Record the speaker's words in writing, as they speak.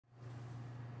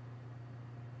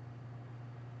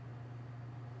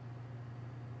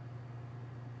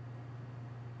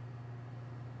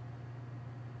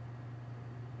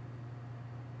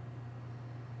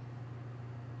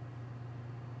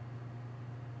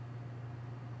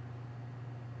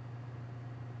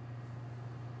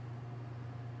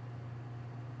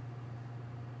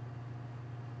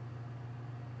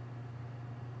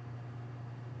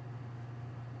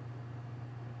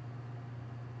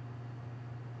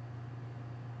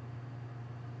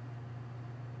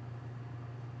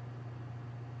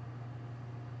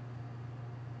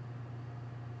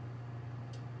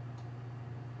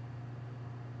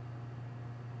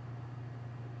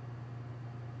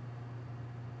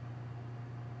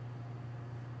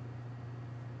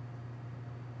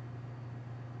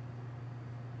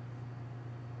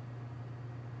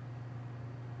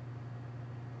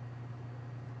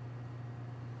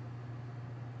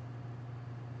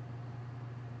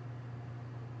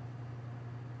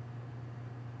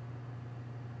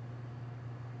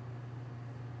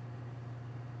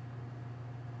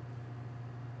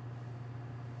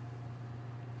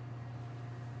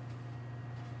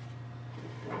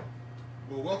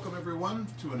Well, welcome everyone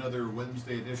to another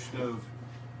Wednesday edition of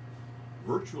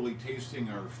virtually tasting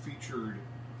our featured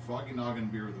Foggy Noggin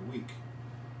beer of the week.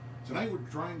 Tonight we're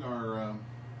trying our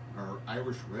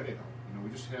Irish Red Ale. You know, we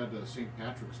just had St.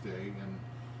 Patrick's Day, and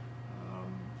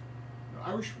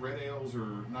Irish Red Ales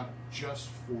are not just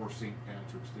for St.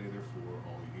 Patrick's Day; they're for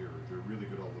all year. They're really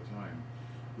good all the time.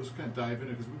 Let's kind of dive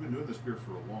into it because we've been doing this beer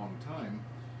for a long time.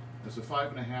 It's a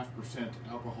 5.5%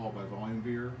 alcohol by volume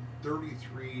beer,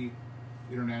 33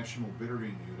 international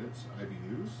bittering units,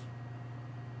 IBUs.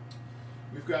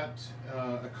 We've got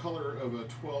a color of a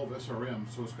 12 SRM,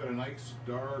 so it's got a nice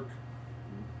dark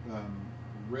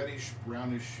reddish,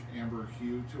 brownish, amber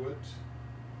hue to it.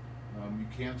 You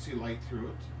can see light through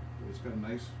it, but it's got a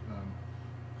nice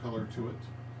color to it.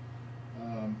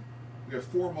 We have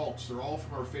 4 malts. They're all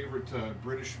from our favorite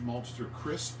British maltster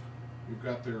Crisp. We've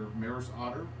got their Maris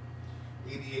Otter,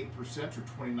 88% or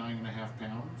 29.5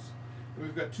 pounds. And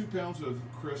we've got 2 pounds of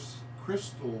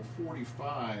Crystal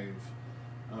 45.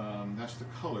 That's the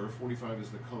color. 45 is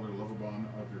the color Lovabond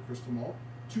of their Crystal malt.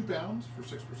 2 pounds for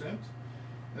 6%. And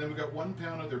then we've got 1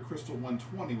 pound of their Crystal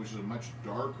 120, which is a much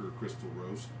darker Crystal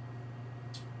roast,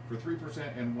 for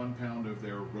 3%, and 1 pound of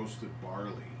their roasted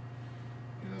barley.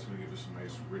 And that's going to give us some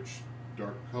nice, rich,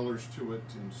 dark colors to it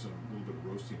and some little bit of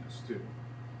roastiness too.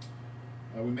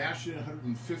 We mash it at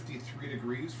 153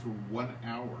 degrees for 1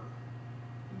 hour.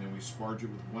 And then we sparge it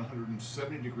with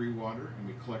 170 degree water, and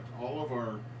we collect all of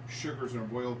our sugars in our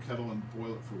boil kettle and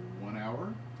boil it for 1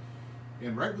 hour.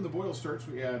 And right when the boil starts,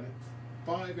 we add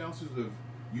 5 ounces of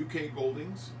UK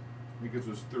Goldings. It gives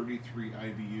us 33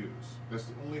 IBUs. That's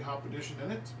the only hop addition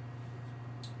in it.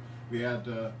 We add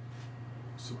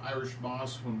some Irish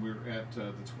moss when we're at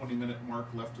the 20-minute mark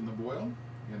left in the boil,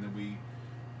 and then we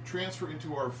transfer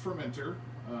into our fermenter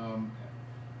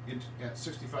at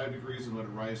 65 degrees and let it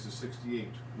rise to 68.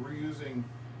 We're using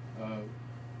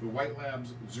the White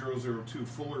Labs 002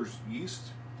 Fuller's yeast,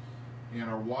 and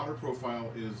our water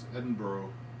profile is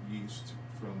Edinburgh yeast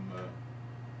from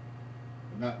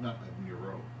not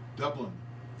Edinburgh, Dublin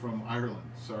from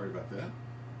Ireland. Sorry about that.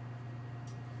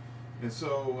 And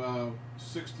so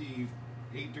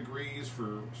 68 degrees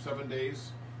for 7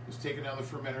 days. It's taken out of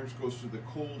the fermenters, goes through the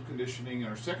cold conditioning, and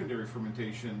our secondary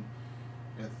fermentation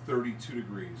at 32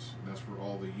 degrees. And that's where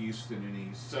all the yeast and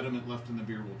any sediment left in the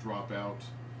beer will drop out.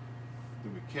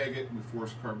 Then we keg it and we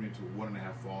force carbonate to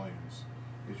 1.5 volumes.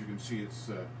 As you can see, it's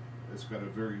got a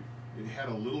very, it had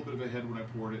a little bit of a head when I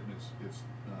poured it, and it's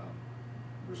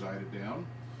resided down.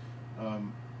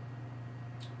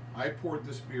 I poured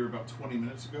this beer about 20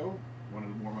 minutes ago.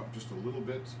 Wanted to warm up just a little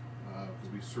bit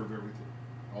because we serve everything.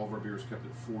 All of our beers kept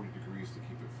at 40 degrees to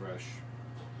keep it fresh.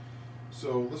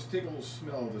 So let's take a little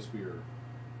smell of this beer.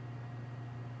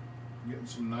 Getting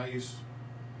some nice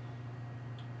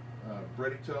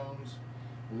bready tones,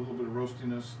 a little bit of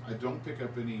roastiness. I don't pick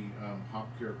up any hop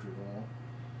character at all.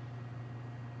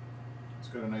 It's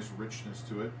got a nice richness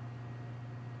to it.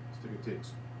 Let's take a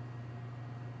taste.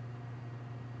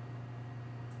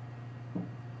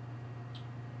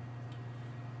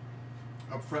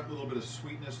 Up front, a little bit of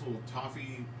sweetness, a little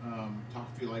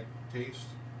toffee-like taste.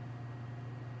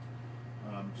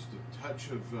 Just a touch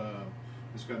of,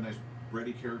 it's got a nice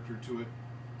bready character to it.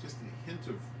 Just a hint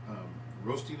of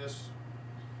roastiness,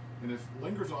 and it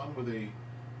lingers on with a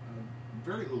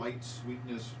very light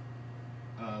sweetness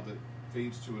that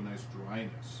fades to a nice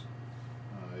dryness.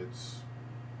 It's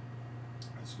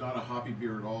not a hoppy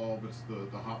beer at all, but it's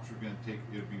the hops are going to take.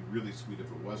 It would be really sweet if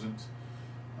it wasn't.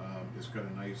 It's got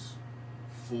a nice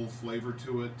full flavor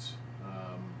to it.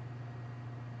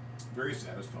 Very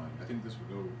satisfying. I think this would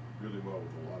go really well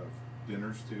with a lot of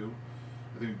dinners too.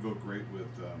 I think it would go great with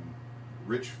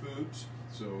rich foods.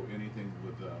 So anything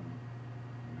with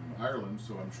Ireland.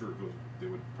 So I'm sure it goes. They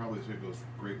would probably say it goes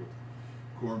great with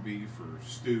corned beef or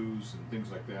stews and things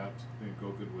like that. I think it'd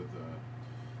go good with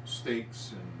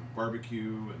steaks and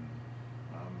barbecue and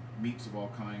meats of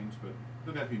all kinds. But it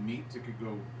doesn't have to be meat. It could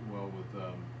go well with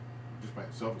just by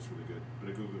itself. It's really good. But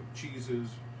it goes with cheeses.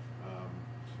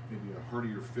 Maybe a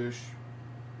heartier fish.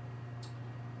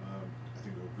 I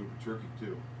think it'll go good with turkey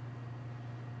too.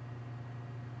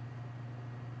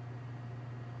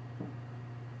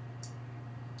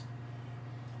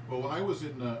 Well, when I was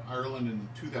in Ireland in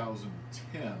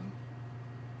 2010,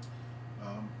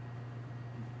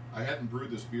 I hadn't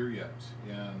brewed this beer yet,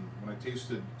 and when I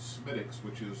tasted Smithwick's,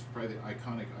 which is probably the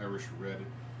iconic Irish red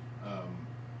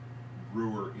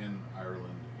brewer in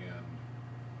Ireland, and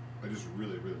I just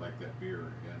really, really like that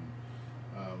beer.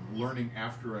 And learning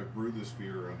after I brewed this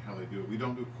beer on how they do it, we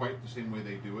don't do it quite the same way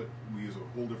they do it. We use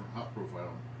a whole different hop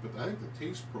profile, but I think the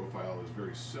taste profile is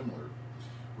very similar.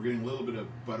 We're getting a little bit of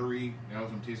buttery, now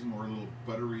as I'm tasting more, a little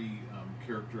buttery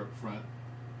character up front.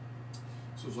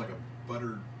 So it's like a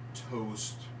buttered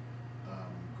toast,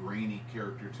 grainy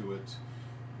character to it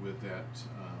with that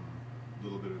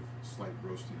little bit of slight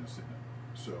roastiness in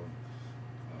it. So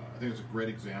I think it's a great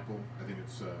example. I think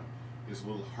it's a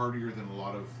little heartier than a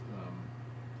lot of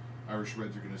Irish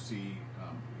Reds you're going to see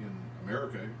in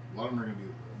America. A lot of them are going to be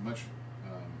much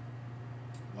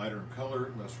lighter in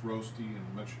color, less roasty,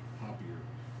 and much hop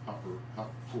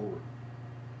forward.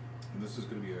 And this is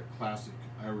going to be a classic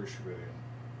Irish red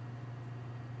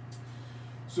ale.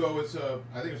 So it's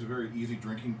I think it's a very easy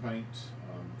drinking pint.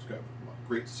 It's got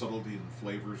great subtlety and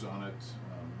flavors on it.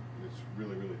 It's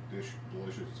really, really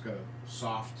delicious. It's got a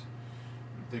soft,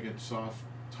 I'm thinking soft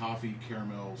toffee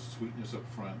caramel sweetness up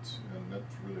front, and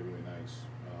that's really, really nice.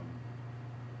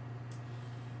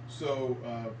 So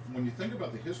when you think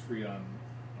about the history on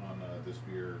this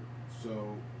beer,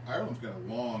 so Ireland's got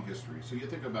a long history. So you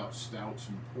think about stouts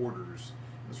and porters.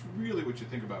 That's really what you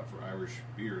think about for Irish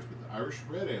beers. But the Irish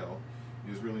red ale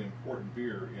is really important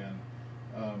beer,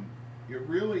 and it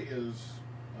really is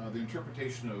the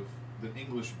interpretation of the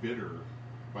English bitter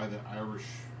by the Irish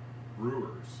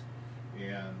brewers,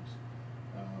 and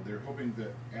they're hoping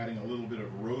that adding a little bit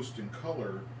of roast and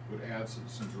color would add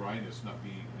some dryness, not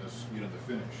be as sweet on the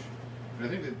finish. And I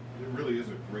think that it really is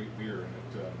a great beer, and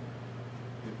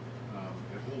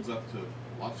it holds up to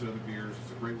lots of other beers.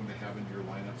 It's a great one to have in your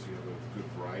lineup, so you have a good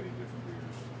variety of different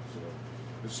beers. So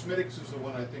the Smittix is the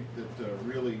one I think that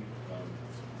really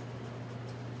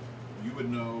you would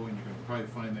know, and you can probably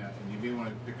find that, and you may want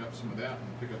to pick up some of that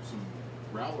and pick up some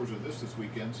growlers of this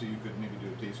weekend, so you could maybe do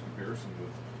a taste comparison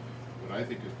with what I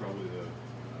think is probably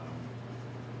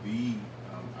the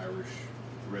Irish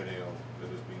red ale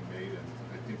that is being made, and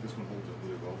I think this one holds up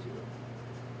really well to it.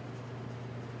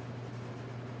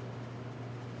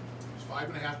 It's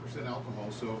 5.5% alcohol,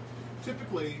 so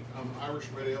typically Irish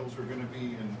red ales are going to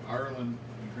be in Ireland.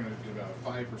 You're going to get about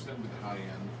 5% with the high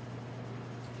end,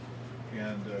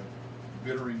 and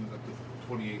bittering is up to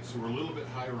 28. So we're a little bit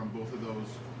higher on both of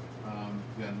those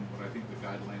than what I think the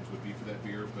guidelines would be for that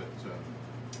beer, but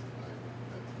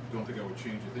I don't think I would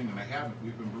change a thing, and I haven't.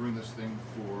 We've been brewing this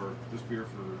beer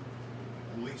for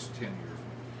at least 10 years,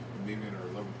 maybe in our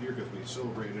 11th year, because we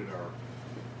celebrated our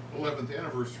 11th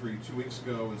anniversary 2 weeks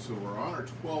ago, and so we're on our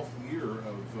 12th year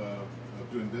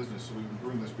of doing business, so we've been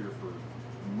brewing this beer for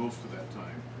most of that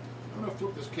time. I'm going to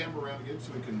flip this camera around again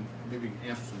so we can maybe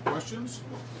answer some questions.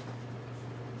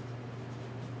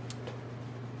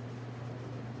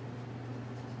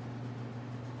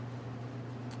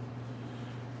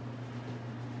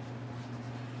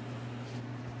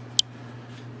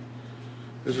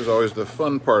 This is always the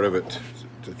fun part of it,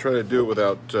 to try to do it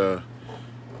without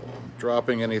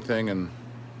dropping anything. And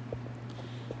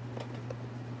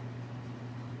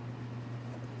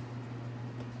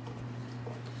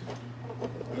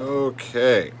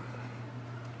okay, I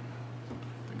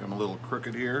think I'm a little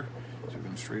crooked here, so we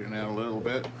can straighten out a little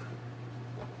bit.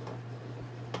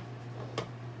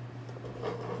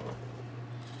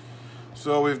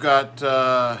 So we've got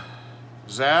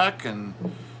Zach and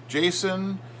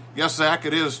Jason. Yes, Zach,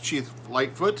 it is Chief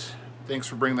Lightfoot. Thanks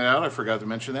for bringing that out. I forgot to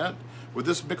mention that. Would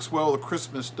this mix well with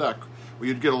Christmas duck? Well,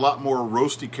 you'd get a lot more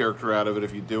roasty character out of it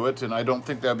if you do it, and I don't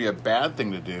think that'd be a bad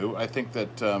thing to do. I think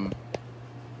that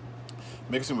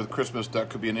mixing with Christmas duck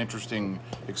could be an interesting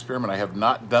experiment. I have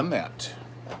not done that.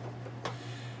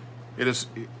 It is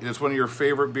one of your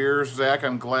favorite beers, Zach.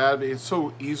 I'm glad. It's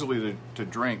so easily to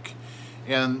drink.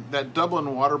 And that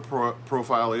Dublin water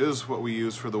profile is what we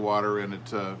use for the water, and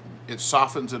it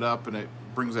softens it up and it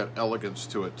brings that elegance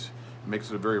to it. It makes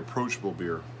it a very approachable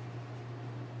beer.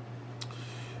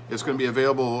 It's going to be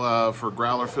available for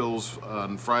growler fills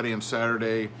on Friday and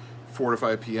Saturday, 4 to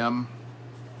 5 p.m.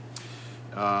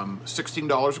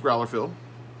 $16 a growler fill.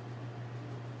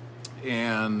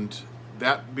 And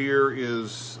that beer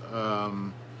is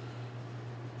going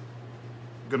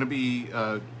to be...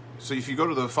 so if you go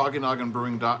to the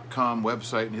foggynogginbrewing.com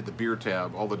website and hit the beer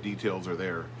tab, all the details are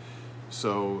there.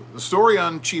 So the story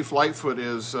on Chief Lightfoot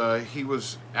is he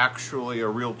was actually a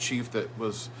real chief that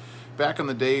was back in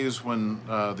the days when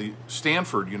the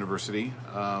Stanford University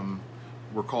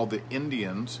were called the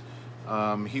Indians.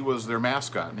 He was their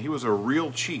mascot, and he was a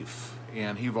real chief,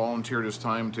 and he volunteered his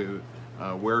time to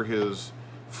wear his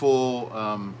full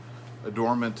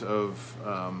adornment of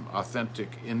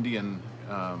authentic Indian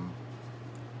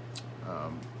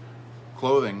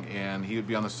clothing, and he would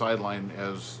be on the sideline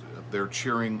as they're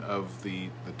cheering of the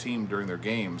team during their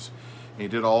games. And he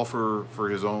did all for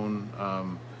his own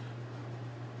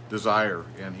desire,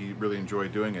 and he really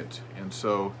enjoyed doing it. And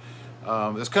so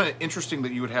It's kind of interesting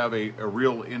that you would have a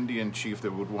real Indian chief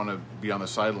that would want to be on the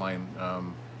sideline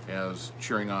as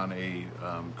cheering on a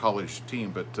college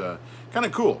team, but kind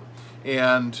of cool.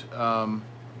 And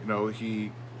you know,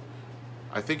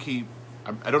 I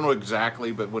don't know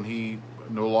exactly, but when he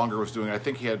no longer was doing it, I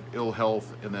think he had ill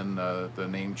health, and then the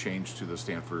name changed to the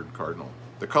Stanford Cardinal.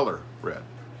 The color red,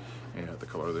 and the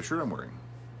color of the shirt I'm wearing.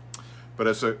 But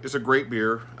it's a great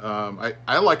beer.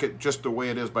 I like it just the way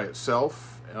it is by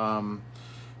itself.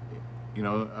 You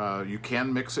know, you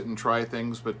can mix it and try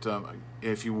things, but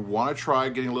if you want to try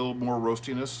getting a little more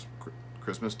roastiness,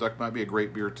 Christmas Duck might be a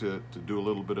great beer to do a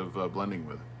little bit of blending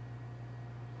with.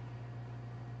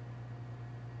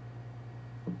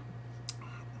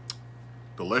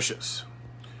 Delicious,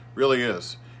 really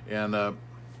is. And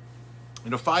you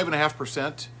know,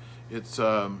 5.5%.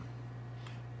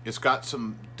 It's got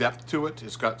some depth to it.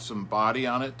 It's got some body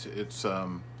on it. It's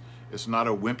not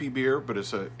a wimpy beer, but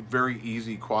it's a very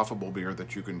easy quaffable beer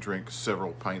that you can drink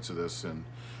several pints of this, and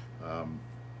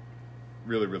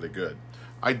really, really good.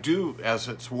 I do, as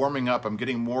it's warming up, I'm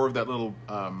getting more of that little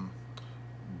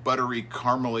buttery,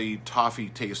 caramely toffee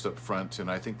taste up front, and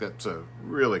I think that's a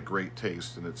really great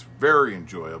taste, and it's very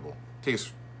enjoyable.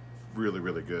 Tastes really,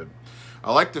 really good.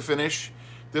 I like the finish.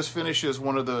 This finish is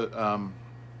one of the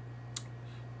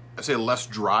I'd say less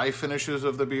dry finishes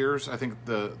of the beers. I think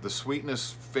the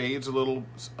sweetness fades a little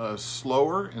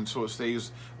slower, and so it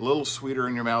stays a little sweeter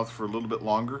in your mouth for a little bit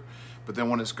longer. But then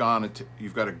when it's gone,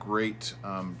 you've got a great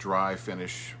dry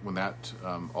finish when that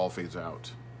all fades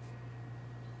out.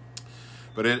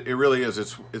 But it really is.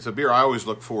 It's a beer I always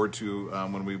look forward to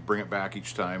when we bring it back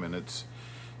each time, and it's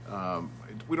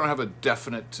we don't have a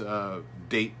definite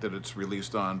date that it's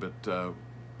released on, but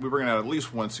we bring it out at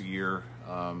least once a year.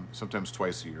 Sometimes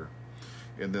twice a year.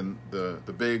 And then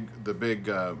the big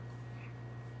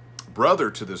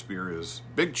brother to this beer is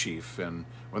Big Chief, and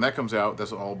when that comes out,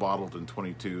 that's all bottled in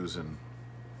 22s, and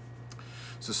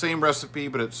it's the same recipe,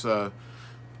 but it's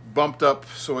bumped up,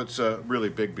 so it's a really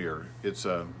big beer. It's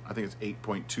I think it's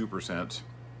 8.2%,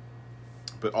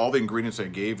 but all the ingredients I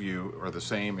gave you are the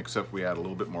same, except we add a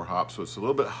little bit more hops, so it's a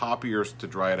little bit hoppier to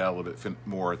dry it out a little bit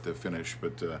more at the finish.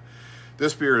 But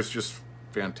this beer is just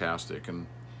fantastic, and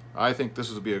I think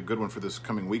this will be a good one for this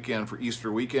coming weekend, for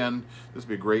Easter weekend. This would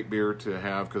be a great beer to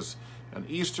have, because on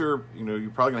Easter, you know, you're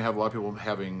probably going to have a lot of people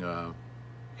having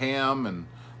ham and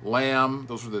lamb.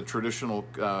 Those are the traditional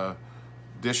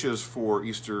dishes for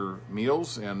Easter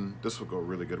meals, and this will go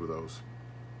really good with those.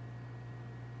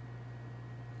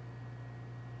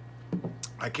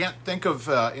 I can't think of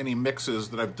any mixes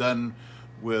that I've done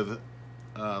with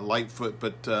Lightfoot,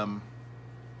 but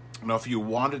you know, if you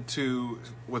wanted to,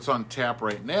 what's on tap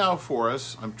right now for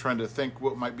us, I'm trying to think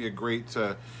what might be a great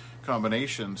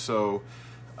combination. So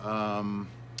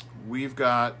we've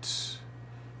got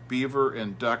Beaver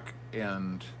and Duck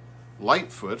and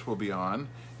Lightfoot will be on,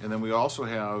 and then we also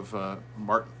have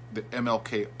the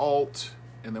MLK Alt,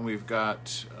 and then we've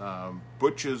got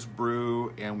Butch's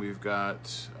Brew, and we've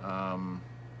got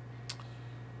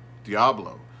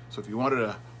Diablo. So if you wanted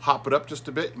to hop it up just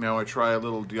a bit, you might want to try a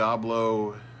little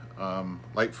Diablo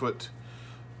Lightfoot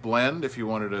blend. If you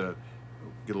wanted to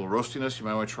get a little roastiness, you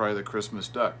might want to try the Christmas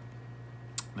Duck.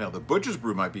 Now the Butcher's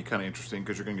Brew might be kind of interesting,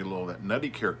 because you're going to get a little of that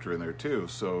nutty character in there too.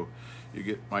 So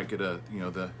you might get a, you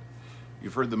know,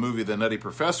 you've heard the movie The Nutty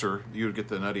Professor, you would get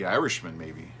the Nutty Irishman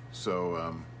maybe.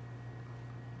 So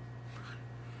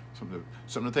something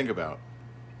to think about.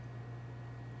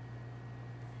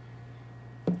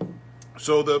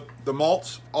 So the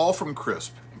malts, all from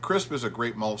Crisp. And Crisp is a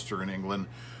great maltster in England.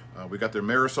 We got their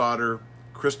Maris Otter,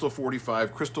 Crystal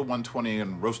 45, Crystal 120,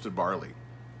 and roasted barley.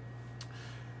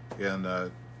 And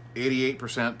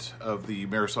 88% of the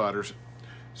Maris Otters,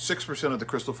 6% of the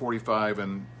Crystal 45,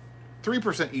 and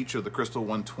 3% each of the Crystal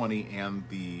 120 and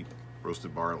the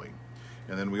roasted barley.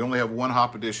 And then we only have one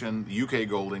hop edition, the UK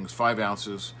Goldings, 5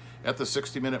 ounces, at the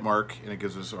 60-minute mark, and it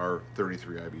gives us our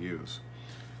 33 IBUs.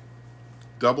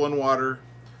 Dublin water,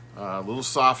 a little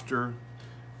softer,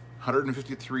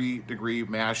 153-degree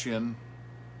mash in,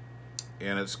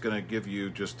 and it's going to give you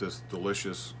just this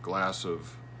delicious glass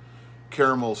of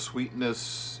caramel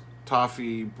sweetness,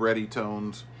 toffee, bready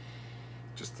tones,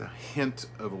 just a hint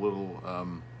of a little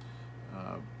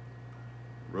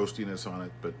roastiness on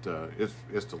it, but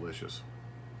it's delicious.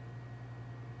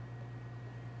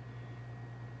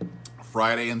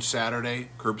 Friday and Saturday,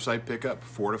 curbside pickup,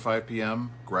 4 to 5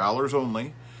 p.m., growlers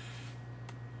only.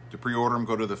 To pre-order them,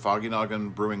 go to the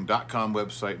foggynogginbrewing.com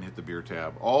website and hit the beer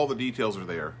tab. All the details are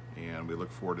there, and we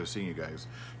look forward to seeing you guys.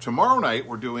 Tomorrow night,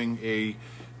 we're doing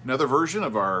another version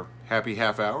of our Happy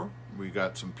Half Hour. We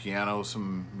got some piano,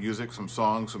 some music, some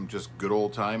songs, some just good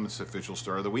old time. It's the official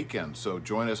start of the weekend. So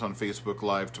join us on Facebook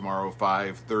Live tomorrow,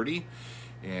 5:30,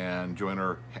 and join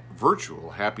our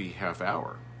virtual happy half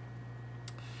hour.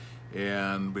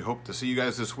 And we hope to see you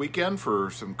guys this weekend for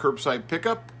some curbside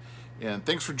pickup. And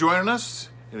thanks for joining us.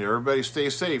 And everybody stay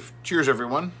safe. Cheers,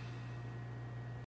 everyone.